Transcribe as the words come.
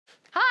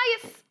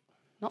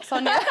Not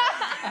Sonia.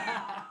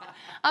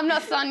 I'm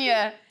not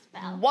Sonia.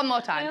 One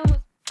more time.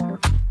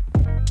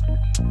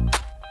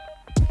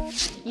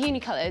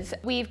 Unicolours.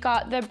 We've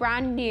got the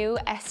brand new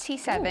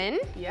ST7. Ooh,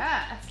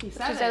 yeah, ST7.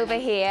 Which is over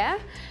here.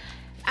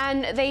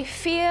 And they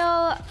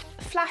feel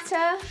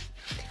flatter,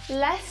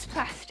 less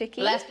plasticky.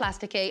 Less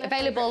plasticky.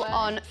 Available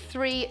on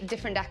 3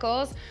 different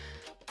decors.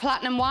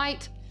 Platinum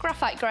white,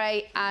 graphite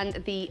grey, and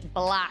the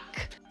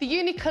black. The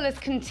Unicolours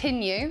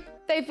continue.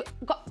 They've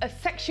got a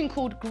section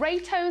called grey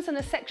tones and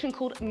a section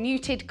called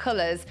muted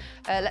colours.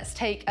 Let's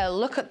take a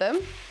look at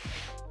them.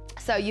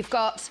 So you've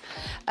got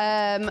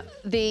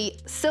the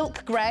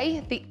silk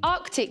grey, the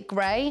arctic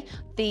grey,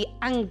 the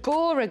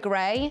angora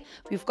grey,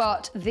 we've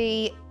got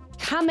the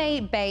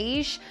camay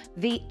beige,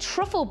 the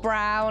truffle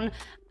brown,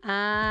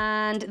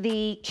 and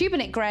the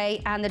cubanite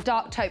grey and the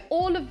dark taupe.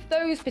 All of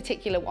those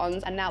particular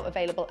ones are now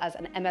available as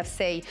an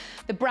MFC.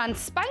 The brand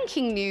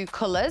spanking new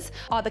colours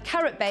are the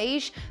carrot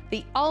beige,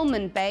 the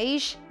almond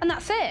beige, and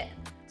that's it.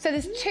 So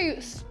there's 2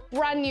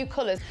 brand new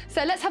colours.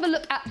 So let's have a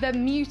look at the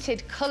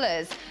muted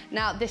colours.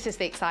 Now, this is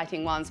the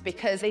exciting ones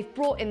because they've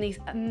brought in these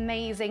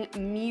amazing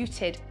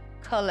muted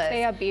colours.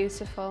 They are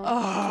beautiful.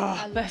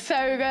 Oh, they're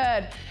so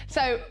good.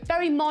 So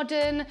very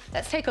modern.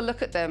 Let's take a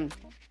look at them.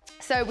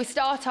 So we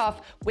start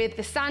off with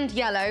the sand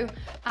yellow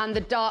and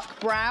the dark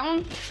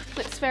brown.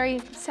 It's very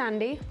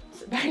sandy.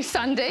 It's very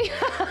sandy.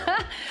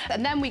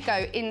 And then we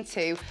go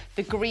into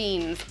the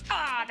greens.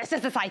 Ah, this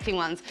is the exciting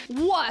ones.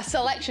 What a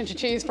selection to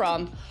choose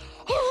from.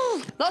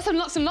 Lots and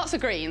lots and lots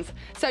of greens.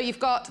 So you've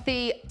got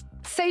the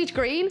sage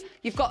green,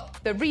 you've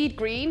got the reed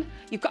green,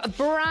 you've got a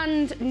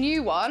brand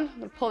new one. I'm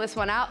gonna pull this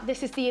one out.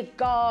 This is the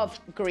agave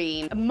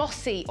green, a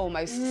mossy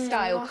almost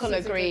style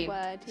colour green. Good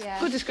word, yeah.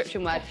 Good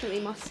description word.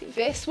 Definitely mossy.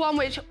 This one,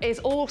 which is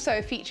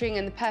also featuring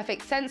in the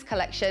Perfect Sense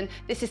collection,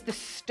 this is the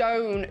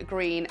stone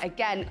green.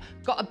 Again,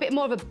 got a bit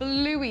more of a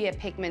bluier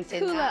pigment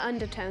in Cooler that.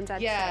 undertones, I'd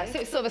say. Yeah, so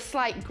it's sort of a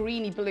slight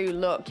greeny blue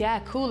look. Yeah,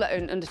 cooler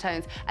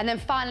undertones. And then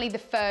finally the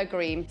fir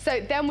green.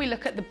 So then we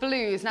look at the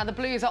blues. Now the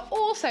blues are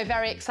also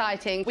very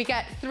exciting. We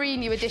get 3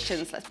 new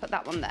additions. Let's put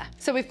that one there.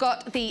 So we've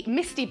got the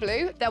misty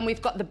blue, then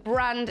we've got the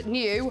brand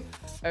new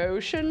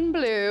ocean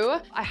blue.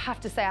 I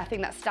have to say, I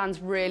think that stands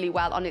really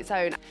well on its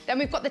own. Then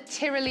we've got the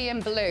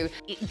Tyrolean blue.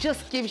 It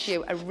just gives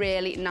you a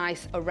really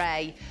nice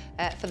array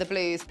for the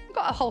blues. We've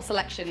got a whole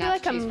selection now to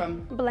choose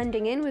from.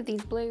 Blending in with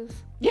these blues.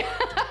 Yeah,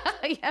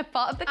 yeah,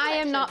 part of the collection.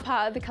 I am not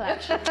part of the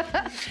collection.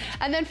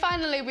 And then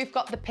finally, we've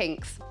got the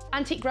pinks.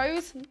 Antique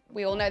Rose,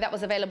 we all know that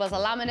was available as a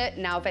laminate,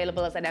 now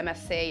available as an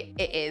MFC.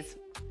 It is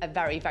a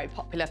very, very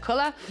popular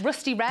colour.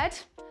 Rusty Red,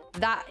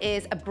 that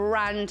is a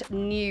brand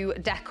new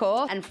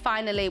decor. And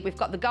finally, we've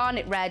got the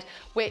Garnet Red,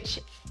 which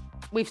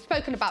we've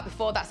spoken about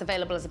before. That's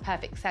available as a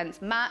Perfect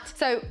Sense matte.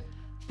 So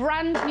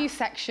brand new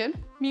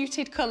section,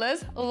 muted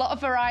colours, a lot of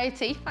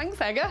variety.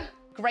 Thanks, Ega.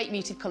 Great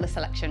muted colour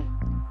selection.